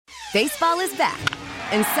Baseball is back,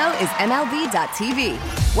 and so is MLB.tv.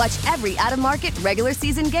 Watch every out-of-market regular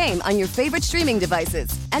season game on your favorite streaming devices,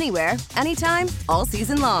 anywhere, anytime, all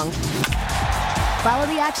season long. Follow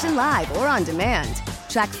the action live or on demand.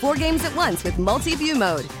 Track 4 games at once with multi-view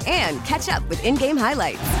mode and catch up with in-game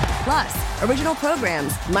highlights. Plus, original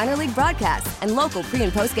programs, minor league broadcasts, and local pre-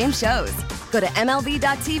 and post-game shows. Go to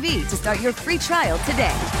MLB.tv to start your free trial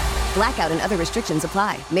today. Blackout and other restrictions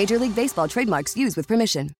apply. Major League Baseball trademarks used with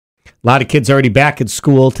permission. A lot of kids already back at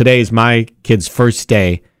school. Today is my kid's first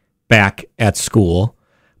day back at school.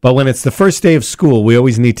 But when it's the first day of school, we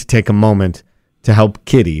always need to take a moment to help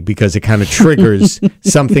Kitty because it kind of triggers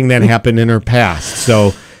something that happened in her past.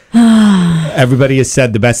 So everybody has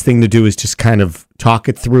said the best thing to do is just kind of talk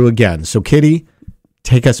it through again. So Kitty,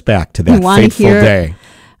 take us back to that fateful day.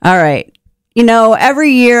 All right. You know,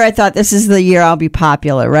 every year I thought this is the year I'll be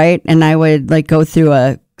popular, right? And I would like go through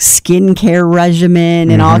a skincare regimen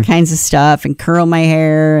and all kinds of stuff and curl my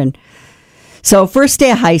hair. And so first day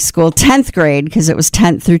of high school, 10th grade, because it was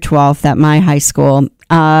 10th through 12th at my high school.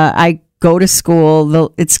 I go to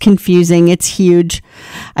school. It's confusing. It's huge.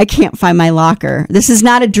 I can't find my locker. This is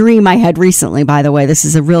not a dream I had recently, by the way. This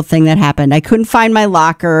is a real thing that happened. I couldn't find my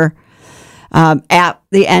locker at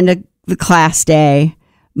the end of the class day.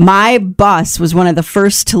 My bus was one of the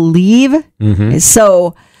first to leave.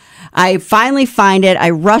 So I finally find it.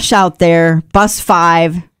 I rush out there. Bus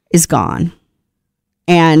 5 is gone.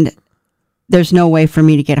 And there's no way for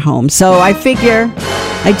me to get home. So I figure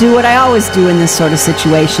I do what I always do in this sort of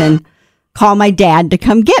situation. Call my dad to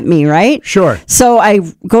come get me, right? Sure. So I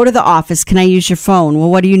go to the office. Can I use your phone? Well,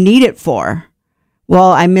 what do you need it for?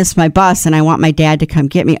 Well, I missed my bus and I want my dad to come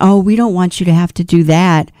get me. Oh, we don't want you to have to do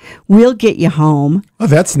that. We'll get you home. Oh,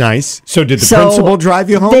 that's nice. So did the principal drive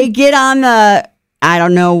you home? They get on the, I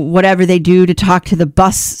don't know, whatever they do to talk to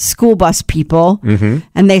the school bus people.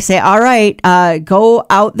 And they say, all right, go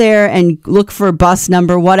out there and look for bus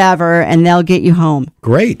number, whatever, and they'll get you home.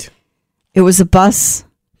 Great. It was a bus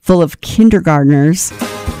full of kindergartners.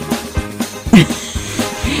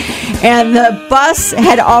 And the bus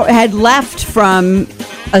had left from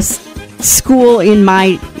a school in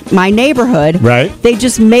my neighborhood. Right. They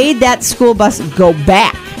just made that school bus go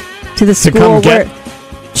back to the school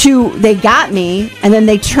they got me, and then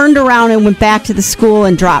they turned around and went back to the school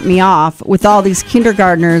and dropped me off with all these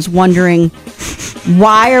kindergartners wondering,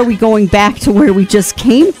 why are we going back to where we just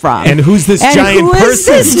came from? And who's this giant person? Who is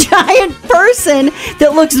this giant person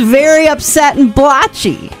that looks very upset and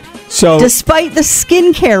blotchy? So, despite the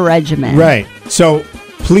skincare regimen. Right. So,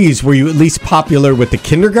 please, were you at least popular with the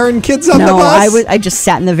kindergarten kids on the bus? No, I just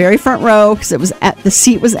sat in the very front row because the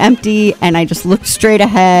seat was empty, and I just looked straight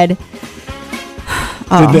ahead.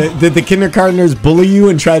 Did the kindergartners bully you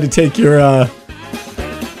and try to take your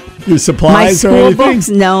supplies My school or anything? Books?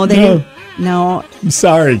 No, they didn't. No. I'm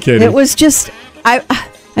sorry, Kitty. It was just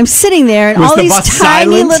I'm sitting there, and all these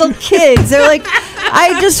tiny little kids. They're like,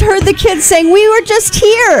 I just heard the kids saying, we were just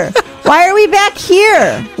here. Why are we back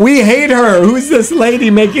here? We hate her. Who's this lady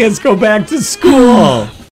making us go back to school?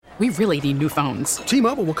 We really need new phones.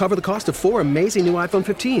 T-Mobile will cover the cost of 4 amazing new iPhone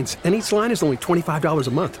 15s, and each line is only $25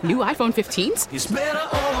 a month. New iPhone 15s? It's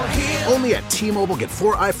better over here. Only at T-Mobile, get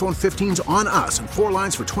 4 iPhone 15s on us and 4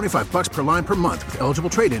 lines for $25 per line per month with eligible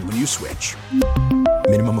trade-in when you switch.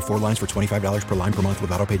 Minimum of 4 lines for $25 per line per month with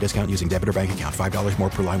autopay discount using debit or bank account. $5 more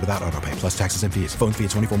per line without autopay, plus taxes and fees. Phone fee at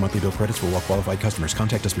 24 monthly bill credits for well-qualified customers.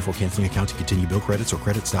 Contact us before canceling account to continue bill credits or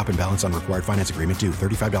credit stop and balance on required finance agreement due.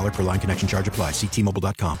 $35 per line connection charge applies. See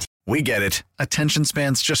T-Mobile.com. We get it. Attention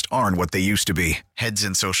spans just aren't what they used to be. Heads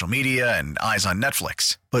in social media and eyes on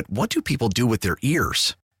Netflix. But what do people do with their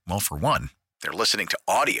ears? Well, for one, they're listening to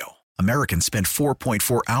audio. Americans spend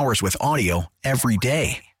 4.4 hours with audio every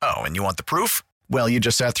day. Oh, and you want the proof? Well, you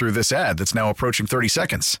just sat through this ad that's now approaching 30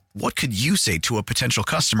 seconds. What could you say to a potential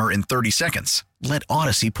customer in 30 seconds? Let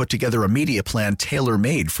Odyssey put together a media plan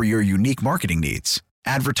tailor-made for your unique marketing needs.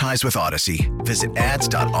 Advertise with Odyssey. Visit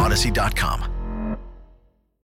ads.odyssey.com.